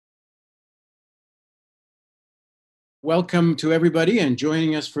Welcome to everybody, and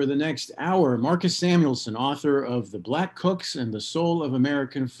joining us for the next hour, Marcus Samuelsson, author of The Black Cooks and the Soul of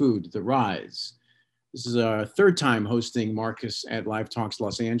American Food, The Rise. This is our third time hosting Marcus at Live Talks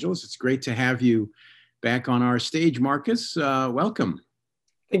Los Angeles. It's great to have you back on our stage, Marcus. Welcome.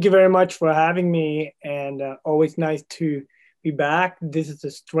 Thank you very much for having me, and always nice to be back. This is the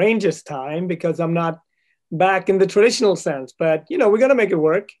strangest time because I'm not back in the traditional sense, but we're gonna make it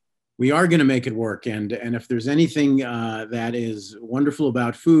work. We are going to make it work, and if there's anything that is wonderful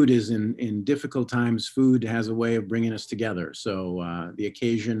about food is in difficult times, food has a way of bringing us together. So the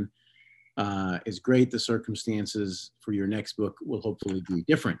occasion is great. The circumstances for your next book will hopefully be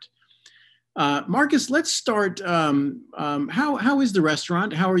different. Marcus, let's start. How is the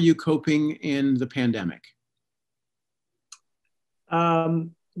restaurant? How are you coping in the pandemic?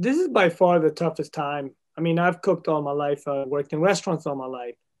 This is by far the toughest time. I mean, I've cooked all my life, worked in restaurants all my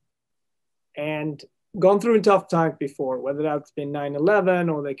life, and gone through tough times before, whether that's been 9/11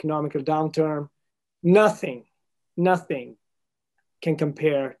 or the economic downturn. Nothing can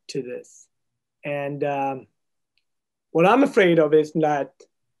compare to this. And what I'm afraid of is that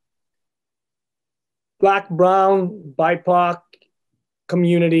Black, Brown, BIPOC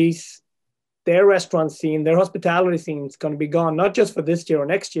communities, their restaurant scene, their hospitality scene is going to be gone, not just for this year or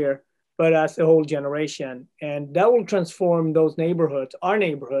next year, but as a whole generation. And that will transform those neighborhoods, our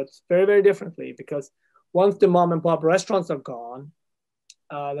neighborhoods, very, very differently, because once the mom and pop restaurants are gone,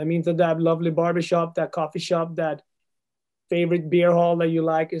 that means that lovely barbershop, that coffee shop, that favorite beer hall that you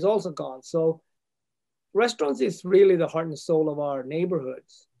like is also gone. So restaurants is really the heart and soul of our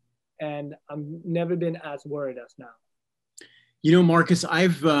neighborhoods. And I've never been as worried as now. You know, Marcus,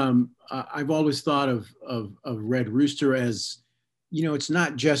 I've always thought of Red Rooster as, it's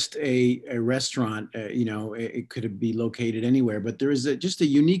not just a restaurant. It could be located anywhere, but there is just a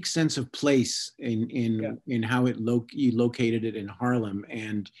unique sense of place in how you located it in Harlem.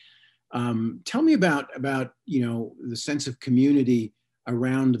 And tell me about the sense of community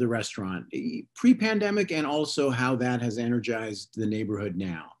around the restaurant pre-pandemic, and also how that has energized the neighborhood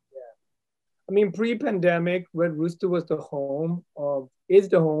now. I mean, pre-pandemic, Red Rooster is the home for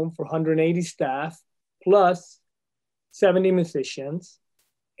 180 staff plus 70 musicians.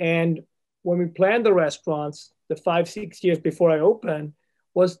 And when we planned the restaurants, the 5-6 years before I opened,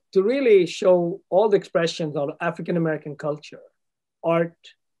 was to really show all the expressions of African-American culture, art,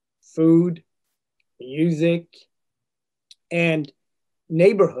 food, music, and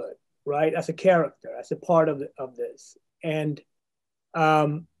neighborhood, right? As a character, as a part of this. And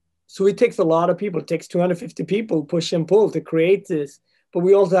so it takes a lot of people. It takes 250 people, push and pull, to create this. But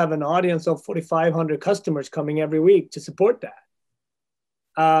we also have an audience of 4,500 customers coming every week to support that.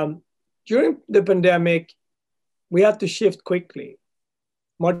 During the pandemic, we had to shift quickly.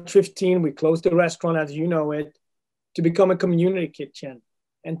 March 15, we closed the restaurant as you know it to become a community kitchen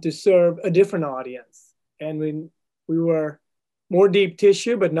and to serve a different audience. And we were more deep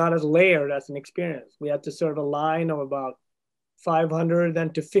tissue, but not as layered as an experience. We had to serve a line of about 500 then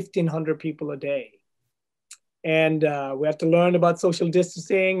to 1,500 people a day. And we had to learn about social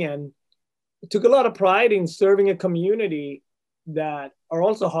distancing, and it took a lot of pride in serving a community that are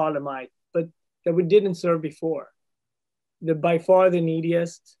also Harlemite, but that we didn't serve before. They're by far the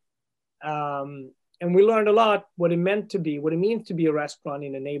neediest. And we learned a lot what it means to be a restaurant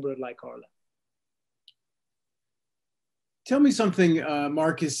in a neighborhood like Harlem. Tell me something,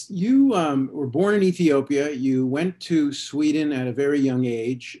 Marcus. You were born in Ethiopia. You went to Sweden at a very young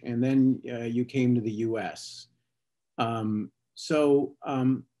age, and then you came to the US. So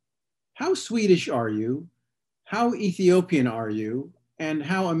how Swedish are you? How Ethiopian are you? And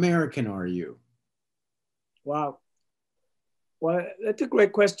how American are you? Wow. Well, that's a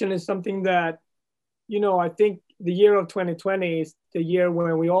great question. It's something that, I think the year of 2020 is the year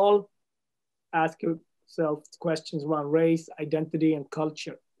when we all ask ourselves questions around race, identity, and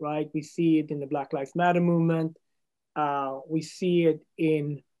culture, right? We see it in the Black Lives Matter movement. We see it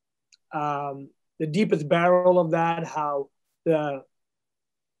in the deepest barrel of that, how the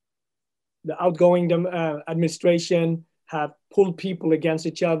outgoing administration have pulled people against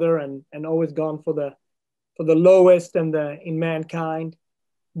each other and always gone for the lowest and in mankind.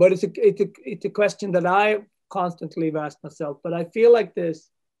 But it's a question that I constantly have asked myself. But I feel like the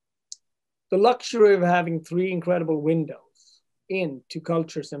luxury of having 3 incredible windows into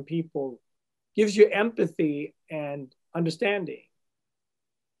cultures and people gives you empathy and understanding.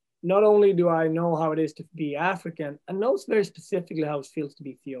 Not only do I know how it is to be African, I know very specifically how it feels to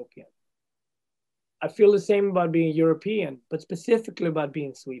be Ethiopian. I feel the same about being European, but specifically about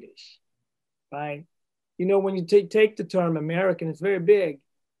being Swedish, right? When you take the term American, it's very big,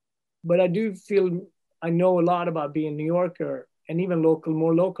 but I do feel I know a lot about being a New Yorker and even local,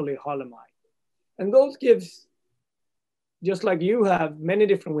 more locally, Harlemite. And those gives, just like you have many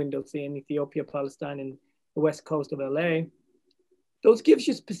different windows in Ethiopia, Palestine, and the west coast of LA, those gives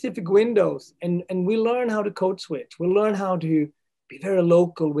you specific windows. And we learn how to code switch. We learn how to be very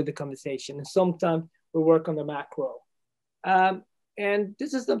local with the conversation. And sometimes we work on the macro. And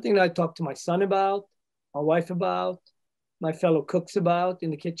this is something that I talk to my son about, my wife about, my fellow cooks about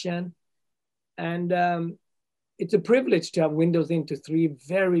in the kitchen. And it's a privilege to have windows into three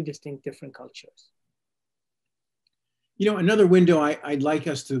very distinct different cultures. You know, another window I'd like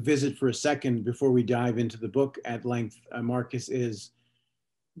us to visit for a second before we dive into the book at length, Marcus, is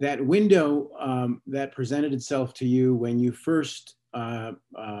that window that presented itself to you when you first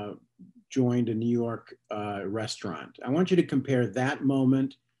joined a New York restaurant. I want you to compare that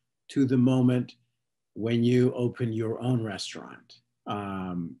moment to the moment when you opened your own restaurant.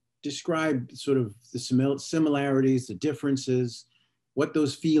 Describe sort of the similarities, the differences, what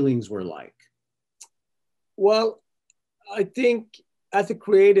those feelings were like. Well, I think as a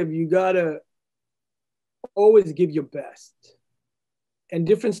creative, you gotta always give your best. And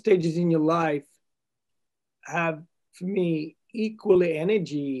different stages in your life have, for me, equally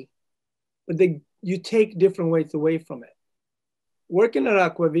energy, but you take different ways away from it. Working at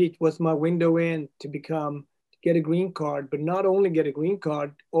Aquavit was my window in to get a green card, but not only get a green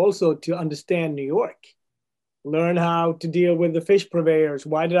card, also to understand New York, learn how to deal with the fish purveyors.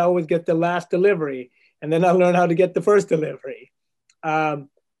 Why did I always get the last delivery? And then I learned how to get the first delivery.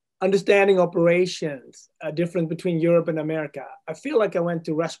 Understanding operations, a difference between Europe and America. I feel like I went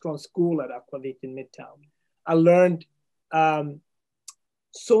to restaurant school at Aquavit in Midtown. I learned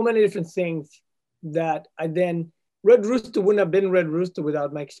so many different things that Red Rooster wouldn't have been Red Rooster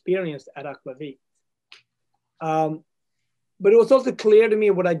without my experience at Aquavit. But it was also clear to me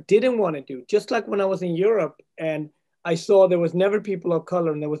what I didn't want to do. Just like when I was in Europe and I saw there was never people of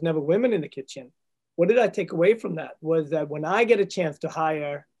color and there was never women in the kitchen. What did I take away from that? Was that when I get a chance to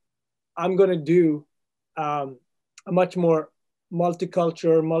hire, I'm going to do a much more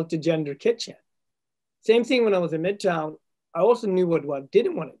multicultural, multi-gender kitchen. Same thing when I was in Midtown. I also knew what I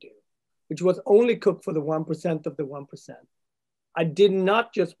didn't want to do, which was only cook for the 1% of the 1%. I did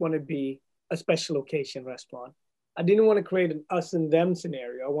not just want to be a special occasion restaurant. I didn't want to create an us and them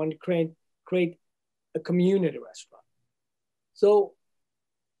scenario. I wanted to create a community restaurant. So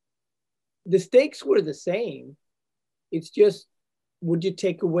the stakes were the same. It's just, would you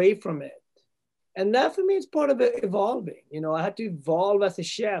take away from it? And that for me is part of it evolving. You know, I had to evolve as a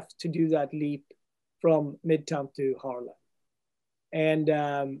chef to do that leap from Midtown to Harlem. And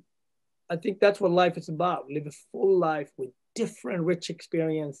I think that's what life is about. Live a full life with different rich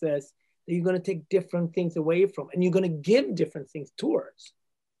experiences that you're going to take different things away from, and you're going to give different things towards.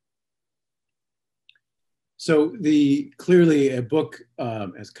 So clearly a book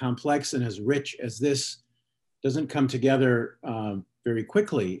as complex and as rich as this doesn't come together very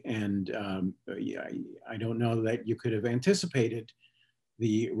quickly. And I don't know that you could have anticipated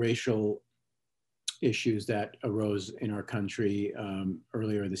the racial issues that arose in our country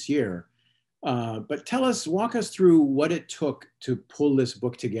earlier this year. But walk us through what it took to pull this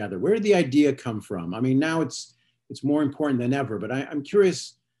book together. Where did the idea come from? I mean, now it's more important than ever, but I'm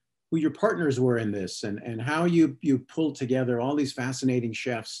curious who your partners were in this and how you pulled together all these fascinating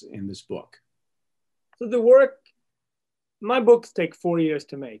chefs in this book. So my books take 4 years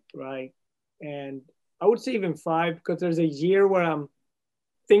to make, right? And I would say even 5, because there's a year where I'm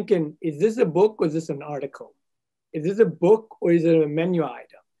thinking, is this a book or is this an article? Is this a book or is it a menu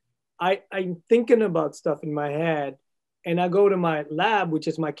item? I'm thinking about stuff in my head, and I go to my lab, which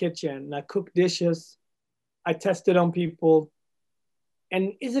is my kitchen, and I cook dishes. I test it on people.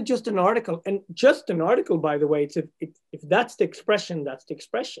 And is it just an article? And just an article, by the way, if that's the expression, that's the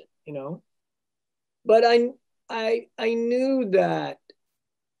expression, you know? But I knew that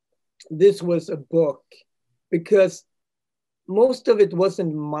this was a book because most of it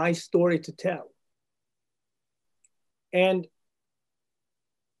wasn't my story to tell. And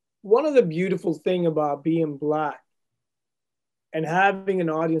one of the beautiful things about being Black and having an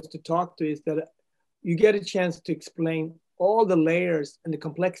audience to talk to is that you get a chance to explain all the layers and the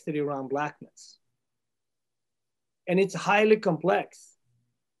complexity around Blackness. And it's highly complex.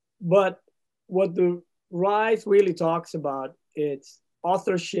 But what the Rise really talks about, it's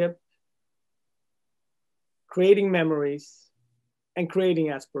authorship, creating memories, and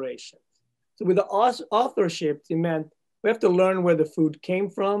creating aspirations. So with the authorship, it meant we have to learn where the food came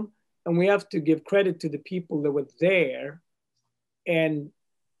from, and we have to give credit to the people that were there and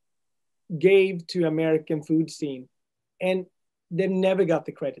gave to American food scene. And they never got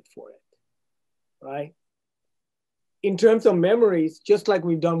the credit for it, right? in terms of memories, just like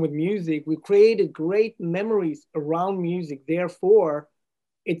we've done with music, we created great memories around music. Therefore,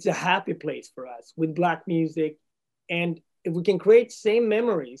 it's a happy place for us with Black music. And if we can create same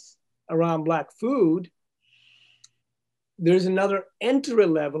memories around Black food, there's another entry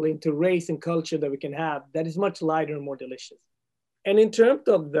level into race and culture that we can have that is much lighter and more delicious. And in terms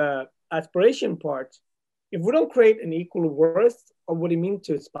of the aspiration part, if we don't create an equal worth of what it means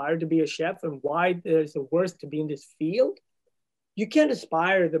to aspire to be a chef and why there's a worth to be in this field, you can't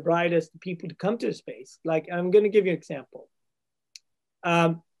aspire the brightest people to come to a space. Like, I'm going to give you an example.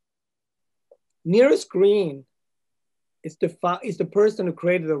 Nearest Green is the person who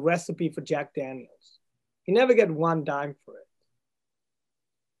created the recipe for Jack Daniels. He never got one dime for it.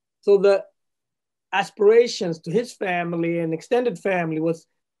 So the aspirations to his family and extended family was,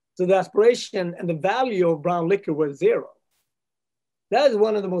 so the aspiration and the value of brown liquor was zero. That is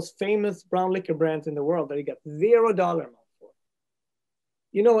one of the most famous brown liquor brands in the world that he got $0 amount for.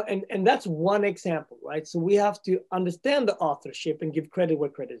 You know, and that's one example, right? So we have to understand the authorship and give credit where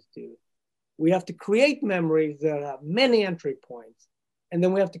credit is due. We have to create memories that have many entry points. And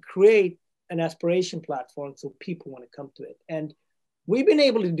then we have to create an aspiration platform so people want to come to it. And we've been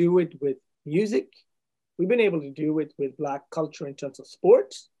able to do it with music. We've been able to do it with Black culture in terms of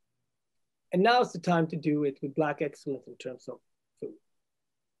sports. And now it's the time to do it with Black excellence in terms of food.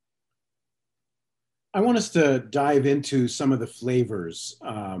 I want us to dive into some of the flavors.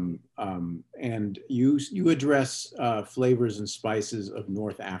 And you address flavors and spices of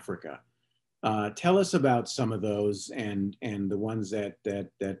North Africa. Tell us about some of those and the ones that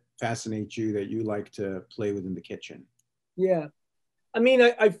fascinate you, that you like to play with in the kitchen. Yeah. I mean,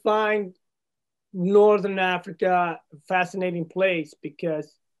 I find Northern Africa a fascinating place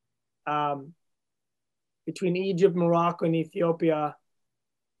because between Egypt, Morocco, and Ethiopia,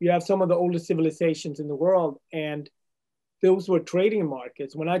 you have some of the oldest civilizations in the world, and those were trading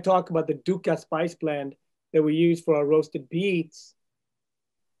markets. When I talk about the Dukkha spice blend that we use for our roasted beets,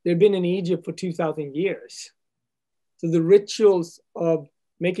 they've been in Egypt for 2,000 years. So the rituals of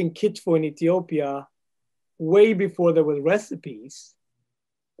making kitfo in Ethiopia, way before there were recipes,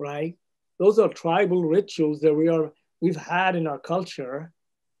 right? Those are tribal rituals that we've had in our culture.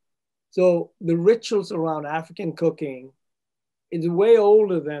 So the rituals around African cooking is way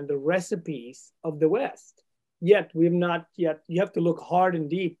older than the recipes of the West. Yet we've not yet, you have to look hard and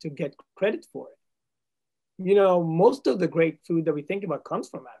deep to get credit for it. You know, most of the great food that we think about comes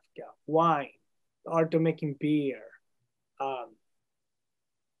from Africa. Wine, the art of making beer,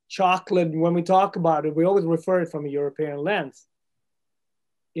 chocolate. When we talk about it, we always refer it from a European lens.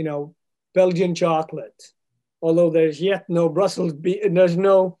 You know, Belgian chocolate, although there's yet no there's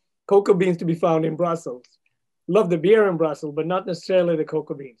no cocoa beans to be found in Brussels. Love the beer in Brussels, but not necessarily the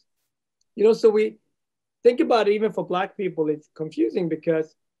cocoa beans. You know, so we think about it, even for Black people, it's confusing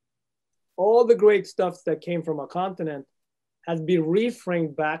because all the great stuff that came from our continent has been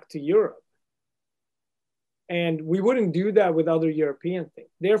reframed back to Europe. And we wouldn't do that with other European things.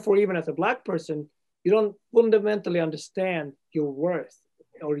 Therefore, even as a Black person, you don't fundamentally understand your worth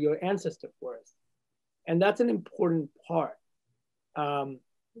or your ancestor worth. And that's an important part.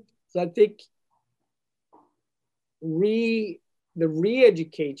 So I think the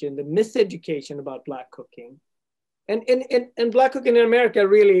re-education, the miseducation about Black cooking, and Black cooking in America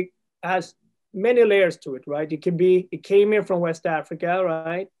really has many layers to it, right? It came here from West Africa,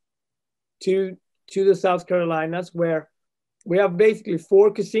 right? To the South Carolinas, where we have basically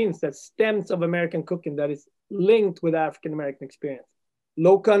 4 cuisines that stems of American cooking that is linked with African-American experience.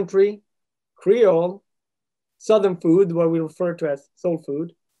 Low country, Creole, Southern food, what we refer to as soul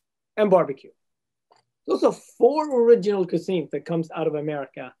food, and barbecue. Those are 4 original cuisines that comes out of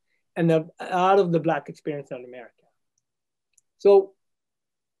America and out of the Black experience in America. So,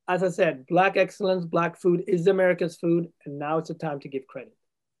 as I said, Black excellence, Black food is America's food, and now it's the time to give credit.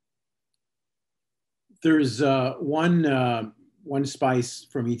 There's one spice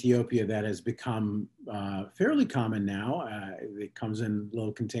from Ethiopia that has become fairly common now. It comes in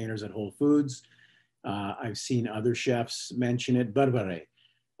little containers at Whole Foods. I've seen other chefs mention it, berbere.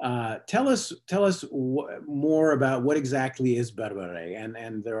 Tell us more about what exactly is berbere.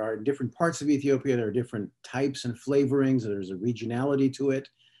 And there are different parts of Ethiopia. There are different types and flavorings. There's a regionality to it.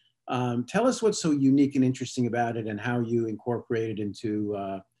 Tell us what's so unique and interesting about it and how you incorporate it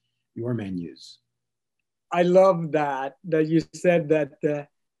into your menus. I love that you said that the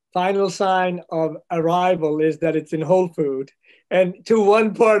final sign of arrival is that it's in Whole Food. And to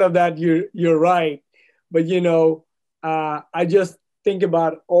one part of that, you're right. But, you know, I just think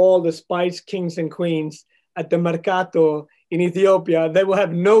about all the spice kings and queens at the Mercato in Ethiopia. They will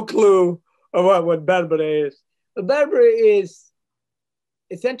have no clue about what berbere is. The Berber is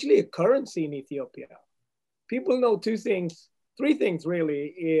essentially a currency in Ethiopia. People know two things, three things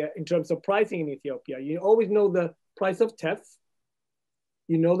really, in terms of pricing in Ethiopia. You always know the price of teff,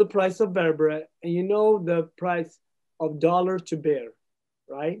 you know the price of Berber, and you know the price of dollar to bear,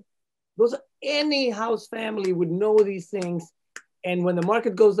 right? Those any house family would know these things. And when the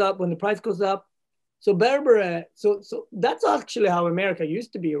market goes up, when the price goes up, so Berber, so that's actually how America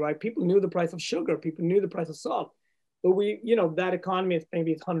used to be, right? People knew the price of sugar, people knew the price of salt. But that economy is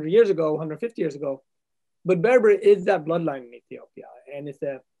maybe 100 years ago, 150 years ago. But Berber is that bloodline in Ethiopia. And it's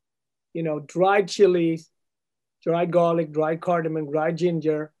dried chilies, dried garlic, dried cardamom, dried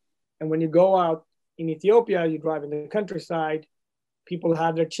ginger. And when you go out in Ethiopia, you drive in the countryside, people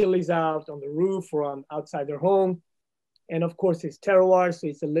have their chilies out on the roof or outside their home. And of course, it's terroir, so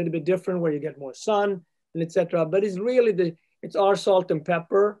it's a little bit different where you get more sun and etc. But it's really it's our salt and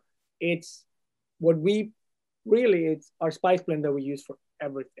pepper. It's it's our spice blend that we use for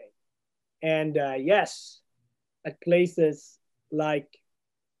everything. And yes, at places like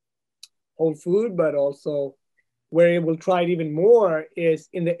Whole Food, but also where it will try it even more is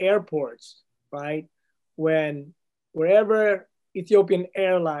in the airports, right? Wherever Ethiopian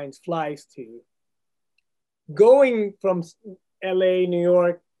Airlines flies to, going from LA, New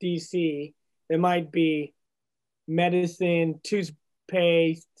York, DC, there might be medicine,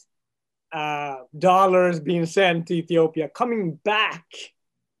 toothpaste, dollars being sent to Ethiopia. Coming back,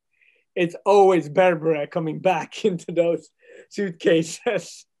 it's always Berbera coming back into those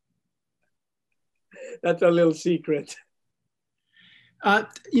suitcases. That's a little secret.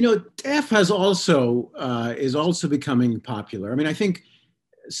 teff is also becoming popular. I mean, I think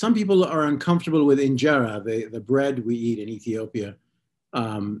some people are uncomfortable with injera, the bread we eat in Ethiopia.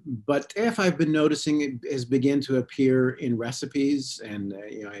 But teff, I've been noticing, has begun to appear in recipes, and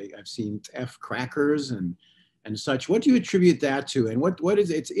I've seen teff crackers and such. What do you attribute that to? And what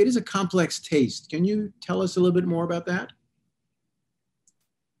is it? It is a complex taste. Can you tell us a little bit more about that?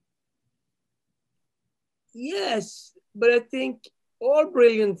 Yes, but I think all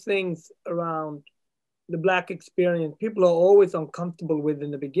brilliant things around the Black experience, people are always uncomfortable with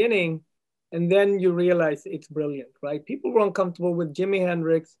in the beginning, and then you realize it's brilliant, right? People were uncomfortable with Jimi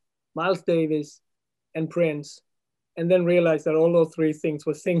Hendrix, Miles Davis, and Prince, and then realized that all those three things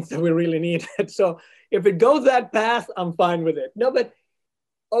were things that we really needed. So if it goes that path, I'm fine with it. No, but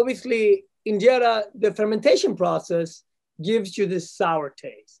obviously, injera, the fermentation process gives you this sour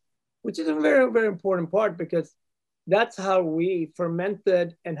taste, which is a very, very important part because that's how we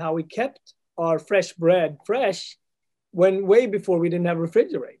fermented and how we kept our fresh bread fresh way before we didn't have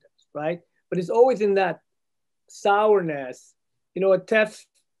refrigerators, right? But it's always in that sourness. A teff,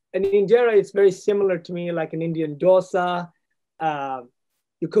 an injera is very similar to me like an Indian dosa.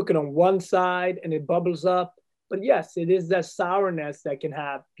 You cook it on one side and it bubbles up. But yes, it is that sourness that can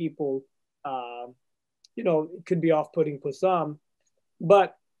have people, it could be off-putting for some.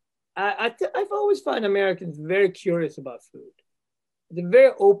 But I've always found Americans very curious about food. It's a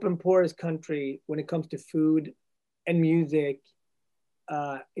very open, porous country when it comes to food and music,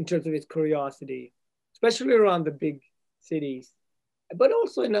 in terms of its curiosity, especially around the big cities, but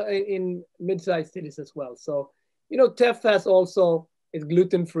also in mid-sized cities as well. So, teff is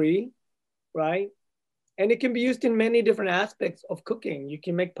gluten-free, right? And it can be used in many different aspects of cooking. You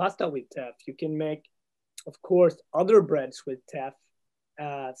can make pasta with teff. You can make, of course, other breads with teff.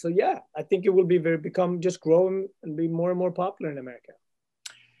 So yeah, I think it will become just growing and be more and more popular in America.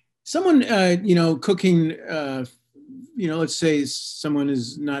 Someone, cooking, let's say someone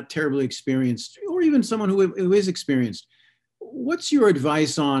is not terribly experienced, or even someone who is experienced. What's your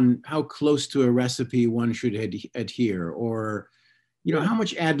advice on how close to a recipe one should adhere, or, how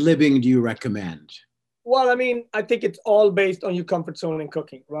much ad-libbing do you recommend? Well, I mean, I think it's all based on your comfort zone in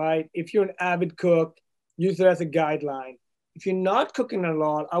cooking, right? If you're an avid cook, use it as a guideline. If you're not cooking a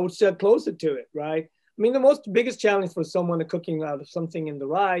lot, I would stay closer to it, right? I mean, the biggest challenge for someone cooking out of something in the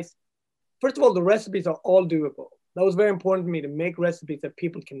rice, first of all, the recipes are all doable. That was very important to me, to make recipes that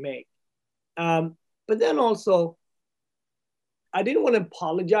people can make. But then also, I didn't want to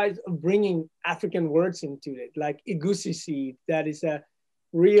apologize of bringing African words into it, like egusi seed, that is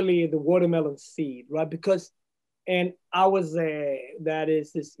really the watermelon seed, right? And that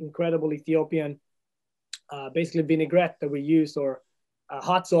is this incredible Ethiopian, basically vinaigrette that we use, or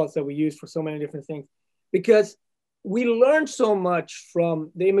hot sauce that we use for so many different things. Because we learned so much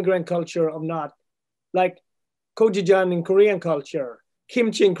from the immigrant culture of not, like gochujang in Korean culture,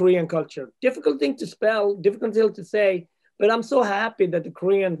 kimchi in Korean culture. Difficult thing to spell, difficult thing to say, but I'm so happy that the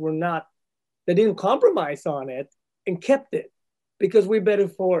Koreans they didn't compromise on it and kept it. because we're better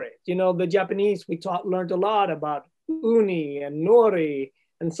for it. You know, the Japanese, we learned a lot about uni and nori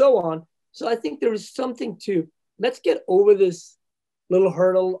and so on. So I think there is something to, let's get over this little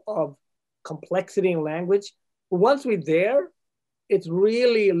hurdle of complexity in language. But once we're there, it's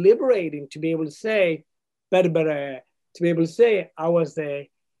really liberating to be able to say, berbere, to be able to say, I was there,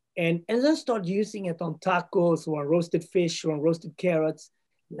 and then start using it on tacos or on roasted fish or on roasted carrots.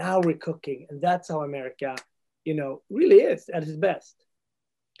 Now we're cooking. And that's how America, you know, really is at its best.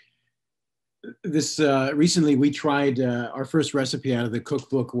 This recently we tried our first recipe out of the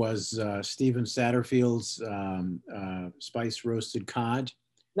cookbook was Stephen Satterfield's spice roasted cod.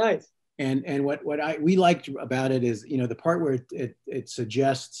 Nice. And what we liked about it is, you know, the part where it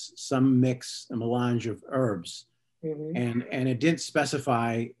suggests some mix, a melange of herbs, and it didn't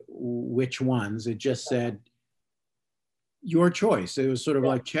specify which ones. It just said your choice. It was sort of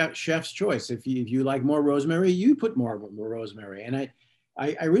like chef's choice. If you like more rosemary, you put more rosemary. And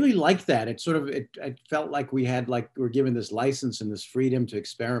I really liked that. It sort of it felt like we were given this license and this freedom to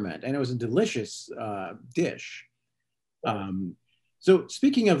experiment, and it was a delicious dish. So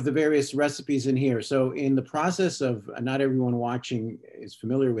speaking of the various recipes in here, so in the process of, not everyone watching is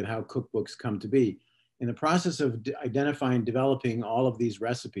familiar with how cookbooks come to be. In the process of identifying, developing all of these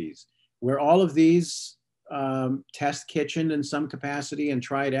recipes, were all of these test kitchened in some capacity and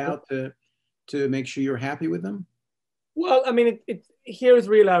tried out to make sure you're happy with them? Well, I mean, here's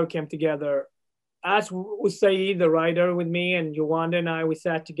really how it came together. As Usaid, the writer, with me, and Yolanda and I, we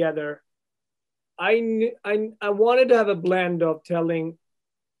sat together. I wanted to have a blend of telling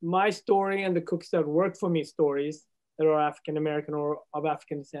my story and the cooks that work for me stories that are African American or of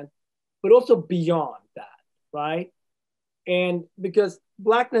African descent, but also beyond that, right? And because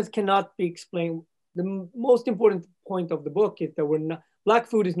Blackness cannot be explained, the most important point of the book is that Black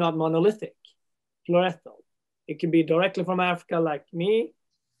food is not monolithic, plurethal. It can be directly from Africa, like me.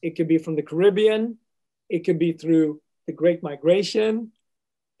 It could be from the Caribbean. It could be through the Great Migration.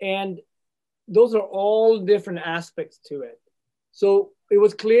 And those are all different aspects to it. So it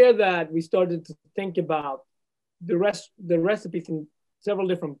was clear that we started to think about the recipes in several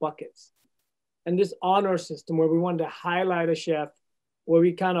different buckets. And this honor system where we wanted to highlight a chef, where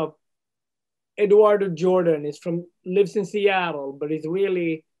we kind of, Eduardo Jordan lives in Seattle, but he's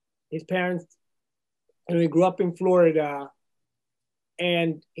really, his parents, and he grew up in Florida,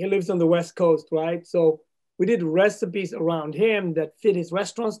 and he lives on the West Coast, right? So we did recipes around him that fit his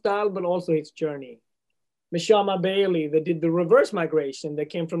restaurant style, but also his journey. Mishama Bailey, that did the reverse migration, that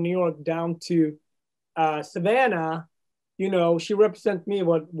came from New York down to Savannah, you know, she represents me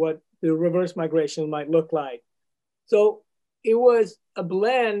what the reverse migration might look like. So it was a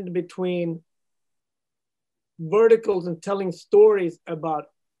blend between verticals and telling stories about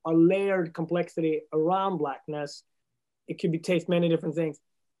a layered complexity around Blackness. It could be taste many different things.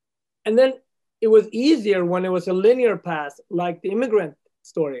 And then it was easier when it was a linear path, like the immigrant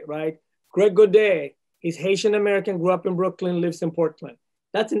story, right? Greg Godet, he's Haitian American, grew up in Brooklyn, lives in Portland.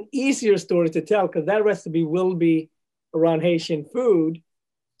 That's an easier story to tell because that recipe will be around Haitian food.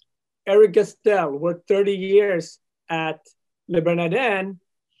 Eric Gastel worked 30 years at Le Bernardin,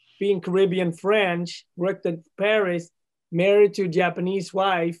 being Caribbean French, worked at Paris, married to a Japanese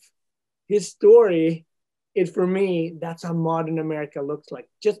wife. His story, for me, that's how modern America looks like.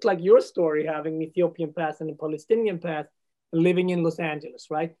 Just like your story, having an Ethiopian past and a Palestinian past, and living in Los Angeles,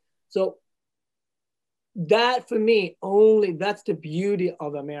 right? So that, for me, that's the beauty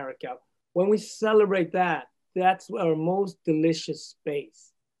of America. When we celebrate that, that's our most delicious space.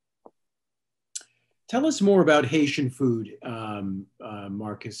 Tell us more about Haitian food,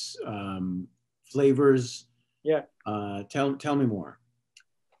 Marcus. Flavors. Yeah. Tell me more.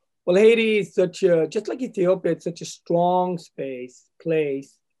 Well, Haiti is just like Ethiopia, it's such a strong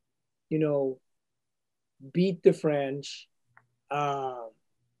place, you know, beat the French.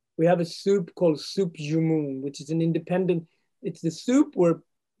 We have a soup called Soup Jumoun, which is an independent, it's the soup where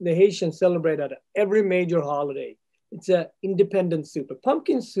the Haitians celebrate at every major holiday. It's an independent soup, a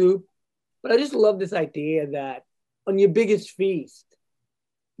pumpkin soup. But I just love this idea that on your biggest feast,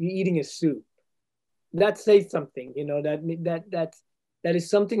 you're eating a soup. That says something, you know, that is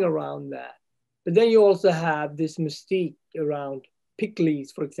something around that. But then you also have this mystique around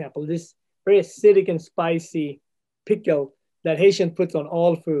pickles, for example, this very acidic and spicy pickle that Haitian puts on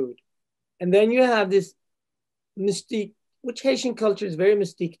all food. And then you have this mystique, which Haitian culture is very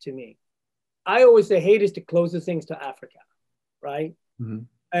mystique to me. I always say Haiti is the closest things to Africa, right? Mm-hmm.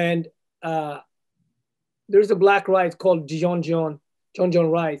 And there's a black rice called John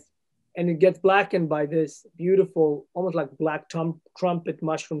rice, and it gets blackened by this beautiful, almost like black trumpet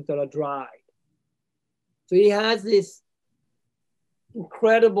mushrooms that are dried. So he has this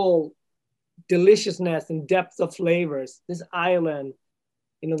incredible deliciousness and depth of flavors. This island,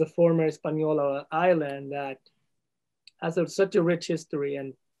 the former Hispaniola island that has such a rich history.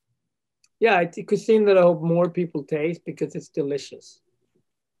 And yeah, it's a cuisine that I hope more people taste because it's delicious.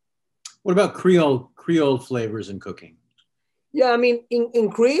 What about Creole flavors in cooking? Yeah, I mean, in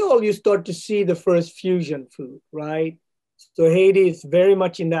Creole, you start to see the first fusion food, right? So Haiti is very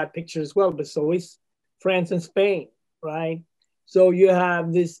much in that picture as well, but so is France and Spain, right? So you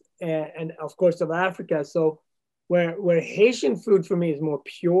have this, and of course of Africa. So where Haitian food for me is more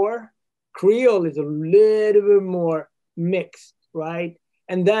pure, Creole is a little bit more mixed, right?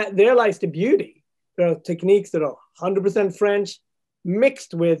 And that there lies the beauty. There are techniques that are 100% French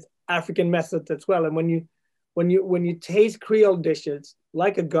mixed with African methods as well. And when you taste Creole dishes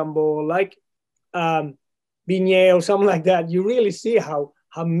like a gumbo, like beignet or something like that, you really see how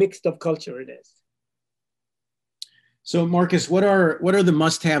mixed of culture it is. So, Marcus, what are the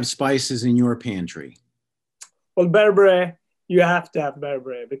must-have spices in your pantry? Well, berbere, you have to have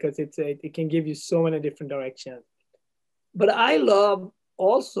berbere because it can give you so many different directions. But I love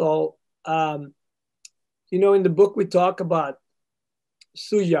also, in the book we talk about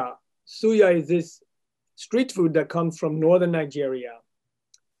suya. Suya is this street food that comes from northern Nigeria.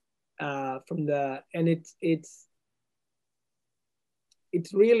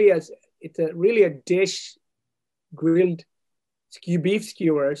 It's really a dish, grilled beef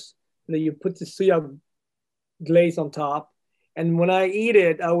skewers that you put the suya glaze on top. And when I eat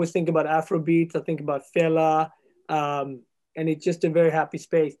it, I always think about Afrobeats. I think about Fela, and it's just a very happy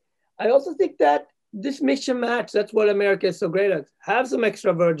space. I also think that this mix and match, that's what America is so great at. Have some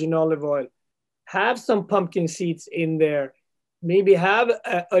extra virgin olive oil, have some pumpkin seeds in there, maybe have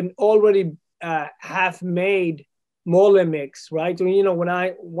an already half-made mole mix, right?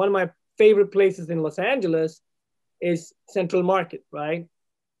 One of my favorite places in Los Angeles is Central Market, right?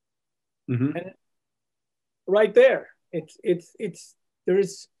 Mm-hmm. And right there,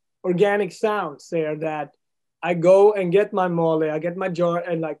 there's organic sounds there that I go and get my mole. I get my jar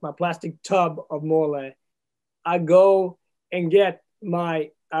and like my plastic tub of mole. I go and get my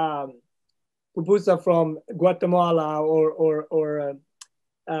pupusa from Guatemala or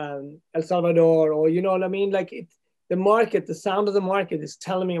El Salvador, or you know what I mean? Like the sound of the market is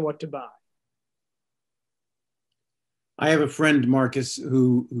telling me what to buy. I have a friend, Marcus,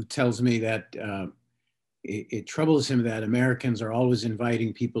 who tells me that it troubles him that Americans are always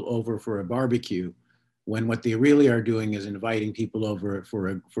inviting people over for a barbecue, when what they really are doing is inviting people over for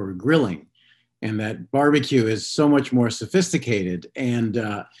a grilling, and that barbecue is so much more sophisticated. And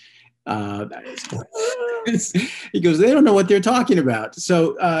he goes, they don't know what they're talking about.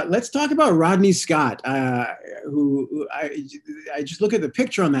 So let's talk about Rodney Scott, who I just look at the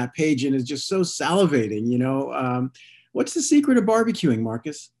picture on that page and is just so salivating. What's the secret of barbecuing,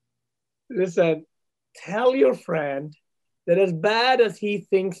 Marcus? Listen, tell your friend that as bad as he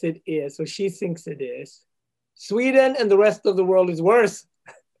thinks it is, or she thinks it is, Sweden and the rest of the world is worse.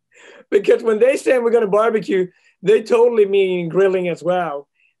 Because when they say we're going to barbecue, they totally mean grilling as well.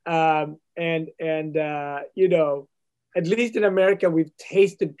 At least in America, we've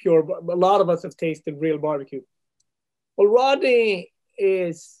tasted a lot of us have tasted real barbecue. Well, Rodney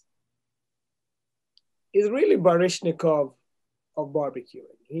is really Baryshnikov of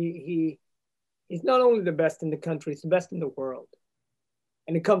barbecuing. He's not only the best in the country, he's the best in the world.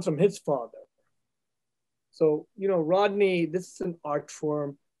 And it comes from his father. So, Rodney, this is an art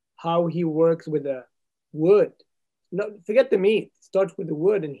form, how he works with the wood. No, forget the meat. It starts with the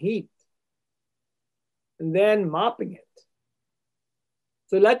wood and heat. And then mopping it.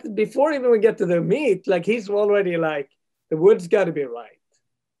 So before even we get to the meat, he's already the wood's got to be right.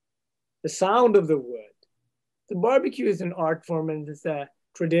 The sound of the wood. The barbecue is an art form, and it's a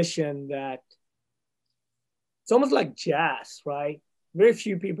tradition that it's almost like jazz, right? Very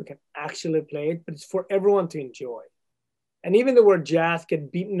few people can actually play it, but it's for everyone to enjoy. And even the word jazz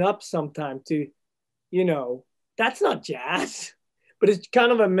get beaten up sometimes to, that's not jazz, but it's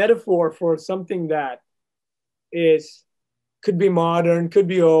kind of a metaphor for something that could be modern, could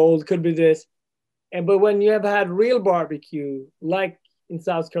be old, could be this. But when you have had real barbecue, like in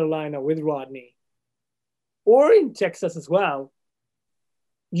South Carolina with Rodney, or in Texas as well,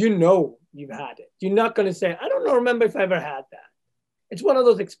 you've had it. You're not going to say, I don't remember if I ever had that. It's one of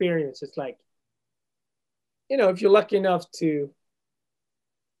those experiences if you're lucky enough to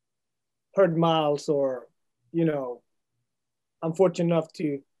heard Miles, or, I'm fortunate enough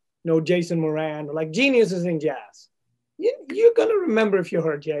to know Jason Moran, or geniuses in jazz. You're going to remember if you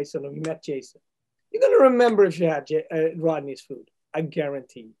heard Jason or you met Jason. You're going to remember if you had Rodney's food, I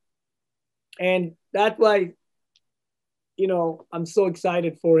guarantee. And that's why, I'm so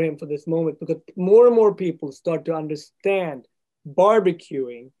excited for him for this moment because more and more people start to understand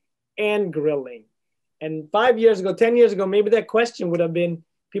barbecuing and grilling. And 5 years ago, 10 years ago, maybe that question would have been,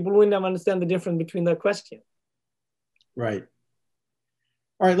 people wouldn't have understand the difference between that question. Right.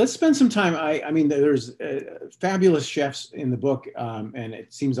 All right, let's spend some time. I mean, there's fabulous chefs in the book, and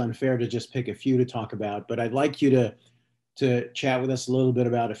it seems unfair to just pick a few to talk about, but I'd like you to chat with us a little bit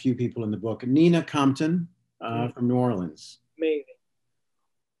about a few people in the book. Nina Compton from New Orleans. Amazing.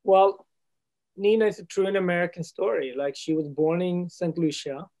 Well, Nina is a true American story. Like, she was born in St.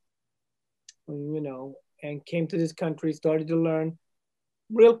 Lucia, and came to this country, started to learn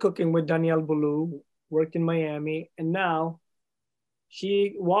real cooking with Danielle Boulou, worked in Miami, and now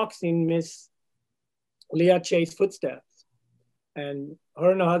she walks in Miss Leah Chase's footsteps. And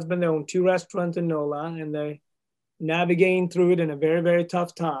her and her husband, they own 2 restaurants in NOLA, and they're navigating through it in a very, very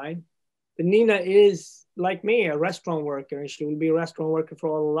tough time. But Nina is, like me, a restaurant worker, and she will be a restaurant worker for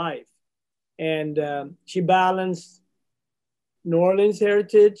all her life. And she balanced New Orleans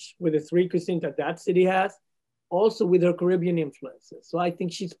heritage with the 3 cuisines that city has, also with her Caribbean influences. So I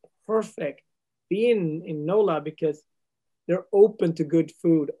think she's perfect being in NOLA because they're open to good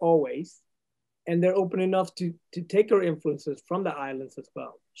food always. And they're open enough to take her influences from the islands as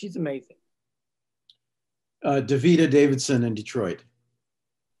well. She's amazing. Davida Davidson in Detroit.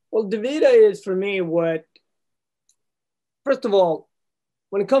 Well, Davida is for me first of all,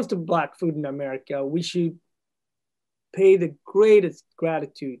 when it comes to Black food in America, we should pay the greatest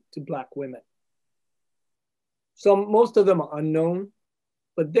gratitude to Black women. So most of them are unknown,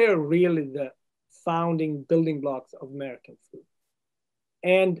 but they're really the founding building blocks of American food.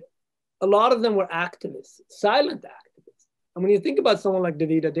 And a lot of them were activists, silent activists. And when you think about someone like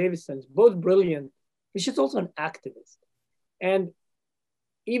Davida Davidson, both brilliant, but she's also an activist. And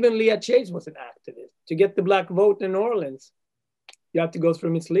even Leah Chase was an activist. To get the Black vote in New Orleans, you have to go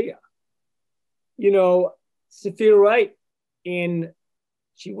through Miss Leah. Sophia Wright,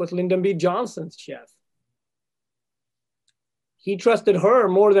 she was Lyndon B. Johnson's chef. He trusted her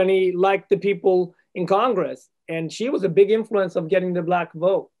more than he liked the people in Congress. And she was a big influence of getting the Black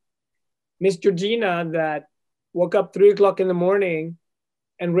vote. Miss Georgina, that woke up 3 o'clock in the morning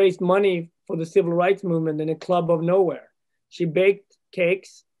and raised money for the civil rights movement in a club of nowhere. She baked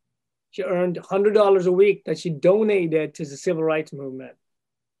cakes. She earned $100 a week that she donated to the civil rights movement.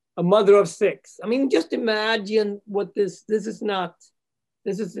 A mother of 6. I mean, just imagine what this is not.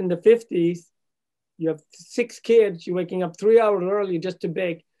 This is in the 50s. You have 6 kids. You're waking up 3 hours early just to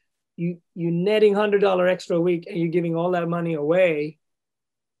bake. You're netting $100 extra a week, and you're giving all that money away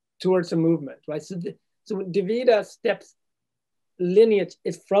towards a movement, right? So Davida steps lineage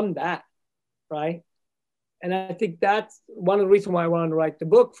is from that, right? And I think that's one of the reasons why I wanted to write the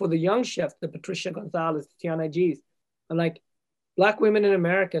book for the young chefs, the Patricia Gonzalez, Tiana G's. And like, Black women in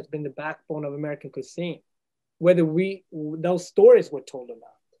America has been the backbone of American cuisine, whether those stories were told or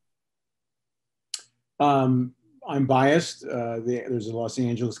not. I'm biased. There's a Los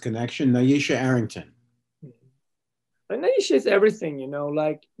Angeles connection. Naisha Arrington. And Naisha is everything,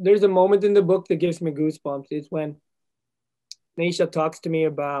 like there's a moment in the book that gives me goosebumps. It's when Naisha talks to me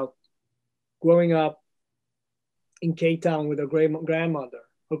about growing up in K-Town with her grandmother,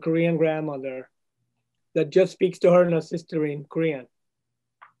 her Korean grandmother, that just speaks to her and her sister in Korean.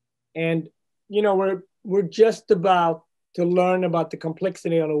 And, we're just about to learn about the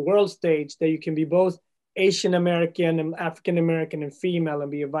complexity on a world stage that you can be both Asian American and African American and female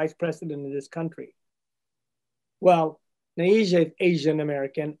and be a vice president in this country. Well, Naisha is Asian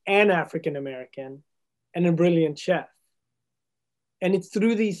American and African American and a brilliant chef. And it's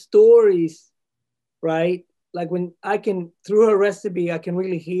through these stories, right? Like through her recipe, I can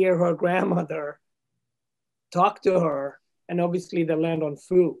really hear her grandmother talk to her, and obviously they land on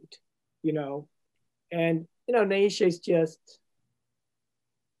food, And, Naisha is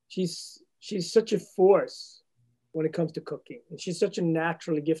she's such a force when it comes to cooking. And she's such a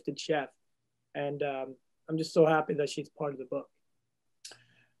naturally gifted chef. And I'm just so happy that she's part of the book.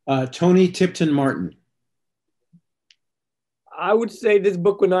 Toni Tipton Martin. I would say this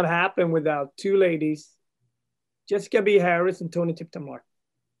book would not happen without 2 ladies, Jessica B. Harris and Toni Tipton Martin.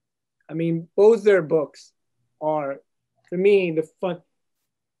 I mean, both their books are, for me, the fun.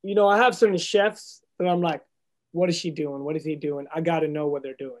 I have certain chefs that I'm like, what is she doing? What is he doing? I got to know what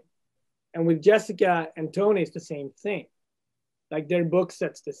they're doing. And with Jessica and Toni, it's the same thing. Like, their book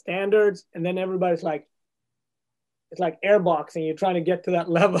sets the standards, and then everybody's like, it's like airboxing. You're trying to get to that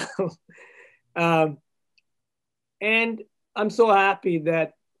level. And I'm so happy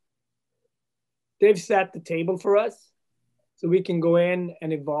that they've set the table for us so we can go in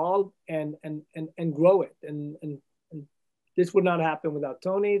and evolve and grow it and This would not happen without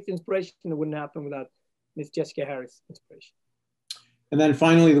Tony's inspiration. It wouldn't happen without Miss Jessica Harris' inspiration. And then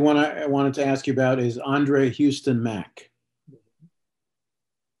finally, the one I wanted to ask you about is Andre Houston Mack.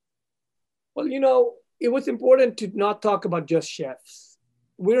 Well, you know, it was important to not talk about just chefs.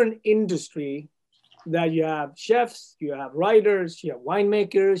 We're an industry that you have chefs, you have writers, you have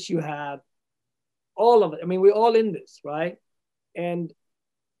winemakers, you have all of it. I mean, we're all in this, right? And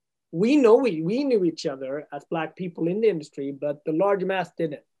we knew each other as Black people in the industry, but the large mass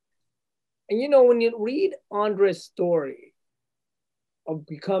didn't. And you know, when you read Andre's story of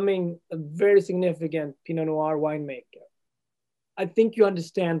becoming a very significant Pinot Noir winemaker, I think you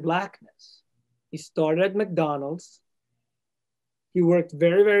understand Blackness. He started at McDonald's. He worked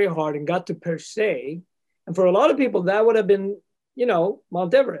very, very hard and got to per se. And for a lot of people, that would have been, you know,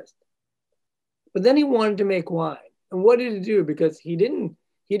 Mount Everest. But then he wanted to make wine. And what did he do? Because he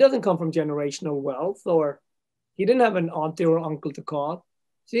doesn't come from generational wealth, or he didn't have an auntie or uncle to call.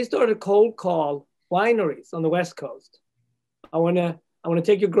 So he started cold call wineries on the West Coast. I want to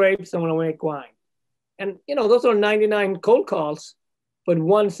take your grapes. I want to make wine. And, you know, those are 99 cold calls, but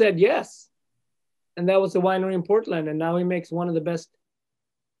one said yes. And that was the winery in Portland. And now he makes one of the best,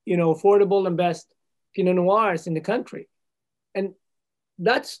 you know, affordable and best Pinot Noirs in the country. And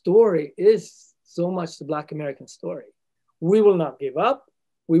that story is so much the Black American story. We will not give up.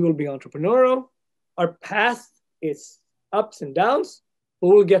 We will be entrepreneurial. Our path is ups and downs, but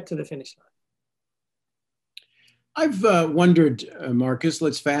we'll get to the finish line. I've wondered, Marcus,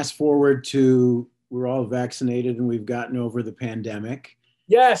 let's fast forward to we're all vaccinated and we've gotten over the pandemic.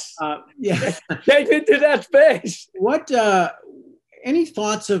 Yes. Yeah. Take me to that space. What, any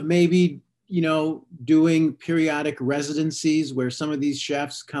thoughts of maybe, you know, doing periodic residencies where some of these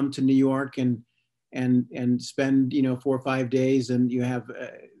chefs come to New York and spend, you know, 4 or 5 days, and you have,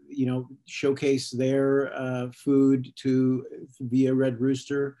 you know, showcase their food via Red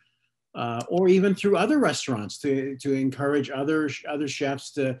Rooster, or even through other restaurants to encourage other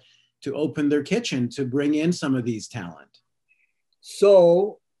chefs to open their kitchen to bring in some of these talent.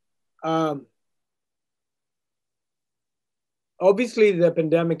 So, obviously the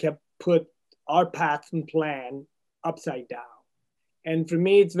pandemic have put our path and plan upside down. And for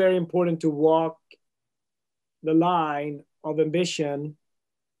me, it's very important to walk the line of ambition,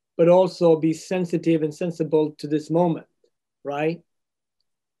 but also be sensitive and sensible to this moment, right?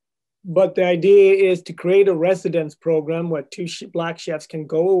 But the idea is to create a residence program where 2 Black chefs can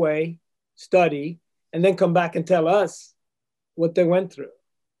go away, study, and then come back and tell us what they went through.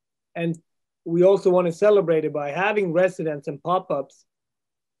 And we also want to celebrate it by having residents and pop-ups.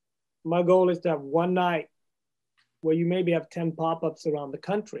 My goal is to have one night where you maybe have 10 pop-ups around the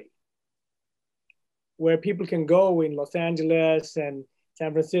country, where people can go in Los Angeles and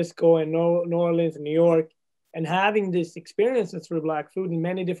San Francisco and New Orleans and New York, and having these experiences through Black food in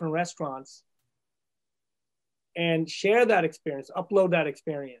many different restaurants, and share that experience, upload that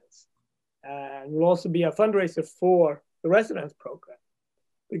experience. And we'll also be a fundraiser for the residence program,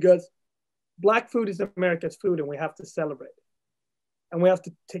 because Black food is America's food and we have to celebrate it. And we have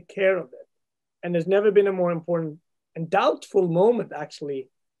to take care of it. And there's never been a more important and doubtful moment actually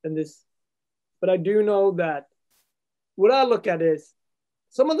than this. But I do know that what I look at is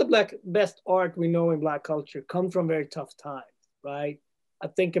some of the best art we know in Black culture comes from very tough times, right? I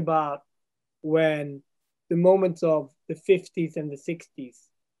think about when the moments of the 50s and the 60s,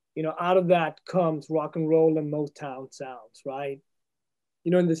 you know, out of that comes rock and roll and Motown sounds, right?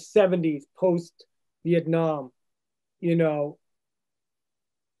 You know, in the 70s, post-Vietnam, you know,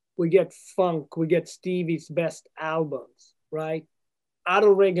 we get funk, we get Stevie's best albums, right? Out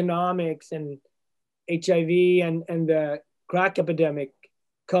of Reaganomics and HIV and the crack epidemic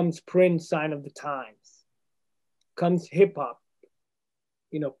comes Prince, Sign of the Times, comes hip hop,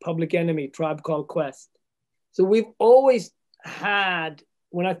 you know, Public Enemy, Tribe Called Quest. So we've always had,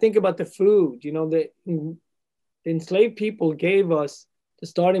 when I think about the food, you know, the enslaved people gave us the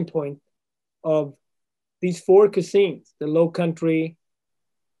starting point of these 4 cuisines: the Low Country,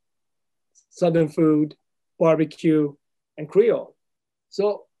 Southern food, barbecue, and Creole.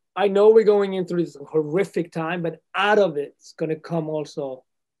 So I know we're going into this horrific time, but out of it's going to come also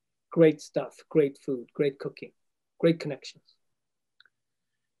great stuff, great food, great cooking, great connections.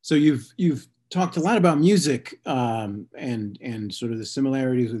 So you've talked a lot about music, and sort of the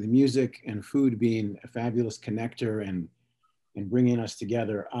similarities with the music and food being a fabulous connector and bringing us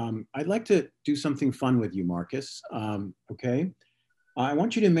together. I'd like to do something fun with you, Marcus. Okay. I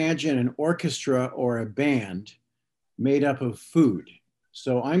want you to imagine an orchestra or a band made up of food.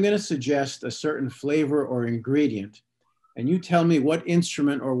 So I'm going to suggest a certain flavor or ingredient, and you tell me what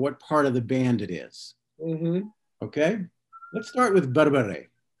instrument or what part of the band it is. Mm-hmm. Okay? Let's start with berbere.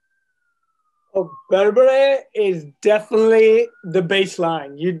 Oh, berbere is definitely the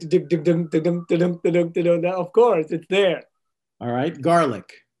baseline. Of course, it's there. All right,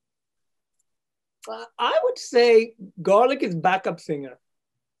 garlic. I would say garlic is backup singer.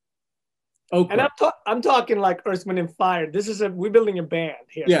 Okra. And I'm talking like Earth, Wind, and Fire. We're building a band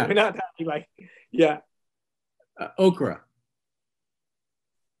here. Yeah. So we're not having like, yeah. Okra.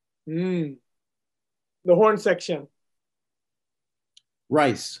 The horn section.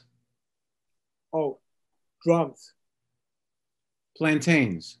 Rice. Oh, drums.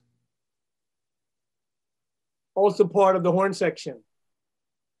 Plantains. Also part of the horn section.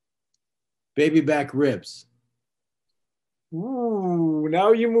 Baby back ribs. Ooh,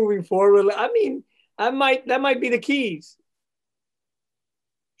 now you're moving forward. I mean, that might be the keys.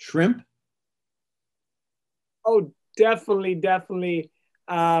 Shrimp. Oh, definitely.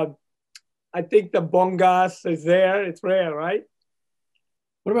 I think the bongas is there. It's rare, right?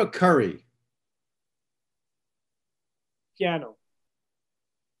 What about curry? Piano.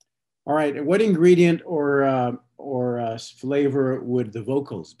 All right. And what ingredient or flavor would the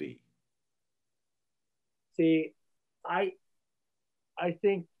vocals be? See, I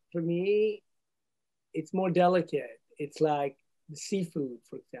think for me, it's more delicate. It's like the seafood,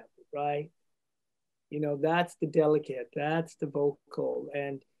 for example, right? You know, that's the delicate, that's the vocal,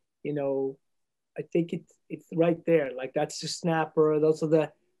 and you know, I think it's right there. Like that's the snapper. Those are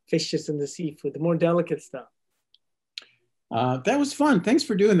the fishes and the seafood, the more delicate stuff. That was fun. Thanks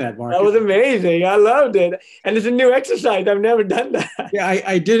for doing that, Marcus. That was amazing. I loved it, and it's a new exercise. I've never done that. Yeah,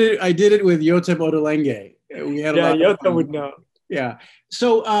 I did it. I did it with Yotep Odolenge. We had a lot. Yota would know. Yeah.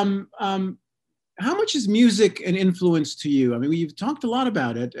 So, how much is music an influence to you? I mean, you've talked a lot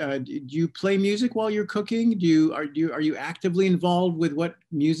about it. Do you play music while you're cooking? Are you actively involved with what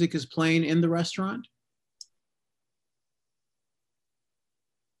music is playing in the restaurant?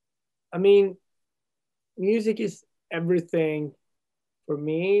 I mean, music is everything for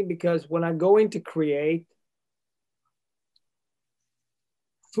me because when I go in to create,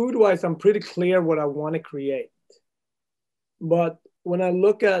 food-wise, I'm pretty clear what I want to create. But when I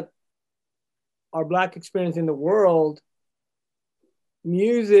look at our Black experience in the world,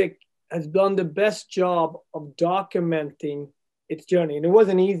 music has done the best job of documenting its journey. And it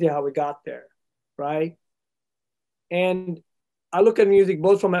wasn't easy how we got there, right? And I look at music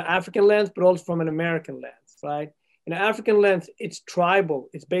both from an African lens, but also from an American lens, right? In an African lens, it's tribal.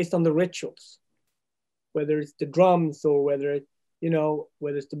 It's based on the rituals, whether it's the drums or whether it's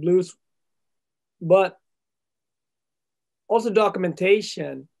the blues. But also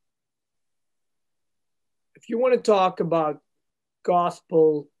documentation. If you want to talk about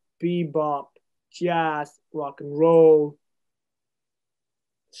gospel, bebop, jazz, rock and roll,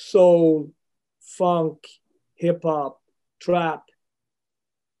 soul, funk, hip hop, trap,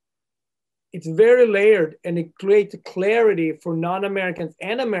 it's very layered and it creates clarity for non-Americans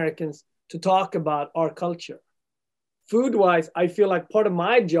and Americans to talk about our culture. Food-wise, I feel like part of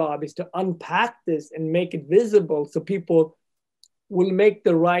my job is to unpack this and make it visible so people will make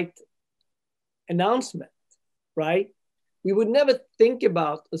the right announcement, right? We would never think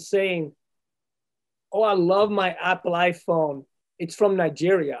about saying, oh, I love my Apple iPhone. It's from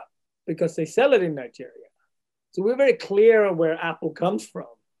Nigeria because they sell it in Nigeria. So we're very clear where Apple comes from.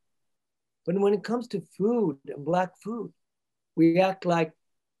 But when it comes to food and Black food, we act like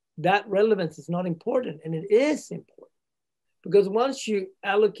that relevance is not important, and it is important. Because once you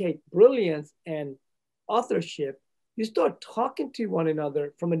allocate brilliance and authorship, you start talking to one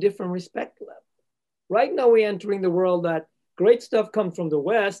another from a different respect level. Right now, we're entering the world that great stuff comes from the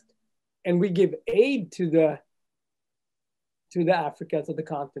West, and we give aid to the Africas of the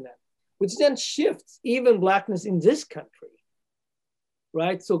continent, which then shifts even Blackness in this country,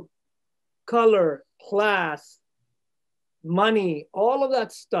 right? So color, class, money, all of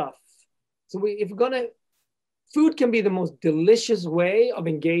that stuff. So if we're gonna, food can be the most delicious way of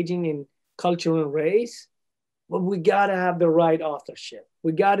engaging in culture and race, but we gotta have the right authorship.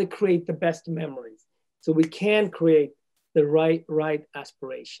 We gotta create the best memories so we can create the right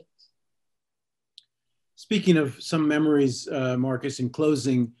aspirations. Speaking of some memories, Marcus, in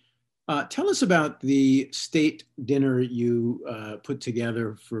closing, tell us about the state dinner you put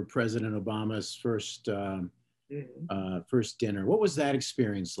together for President Obama's first dinner. What was that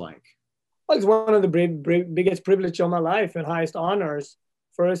experience like? Well, it's one of the biggest privilege of my life and highest honors.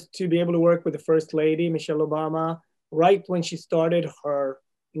 First, to be able to work with the First Lady, Michelle Obama, right when she started her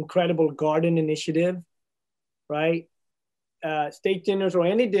incredible garden initiative, right? State dinners or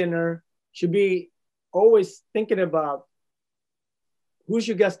any dinner should be always thinking about who's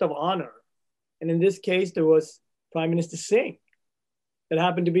your guest of honor. And in this case, there was Prime Minister Singh that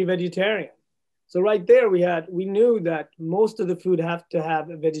happened to be vegetarian. So right there we knew that most of the food have to have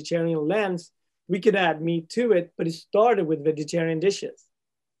a vegetarian lens. We could add meat to it, but it started with vegetarian dishes.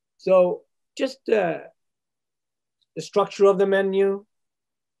 So just the structure of the menu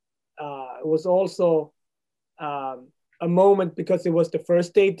was also a moment because it was the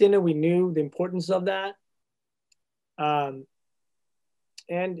first date dinner. We knew the importance of that. And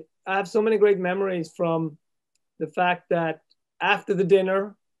I have so many great memories from the fact that after the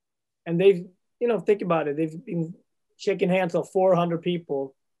dinner, and they've, think about it, they've been shaking hands of 400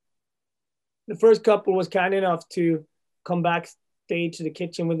 people. The first couple was kind enough to come backstage to the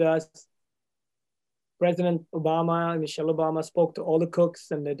kitchen with us. President Obama and Michelle Obama spoke to all the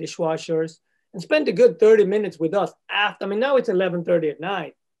cooks and the dishwashers and spent a good 30 minutes with us after. I mean, now it's 11:30 at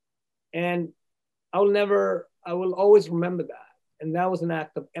night. And I will always remember that. And that was an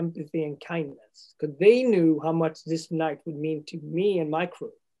act of empathy and kindness because they knew how much this night would mean to me and my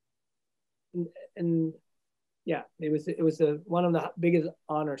crew. And yeah, it was one of the biggest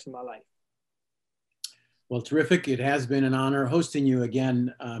honors in my life. Well, terrific. It has been an honor hosting you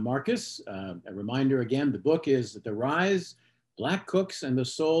again, Marcus. A reminder again, the book is The Rise, Black Cooks and the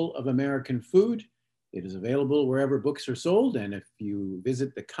Soul of American Food. It is available wherever books are sold. And if you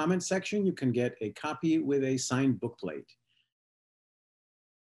visit the comment section, you can get a copy with a signed bookplate.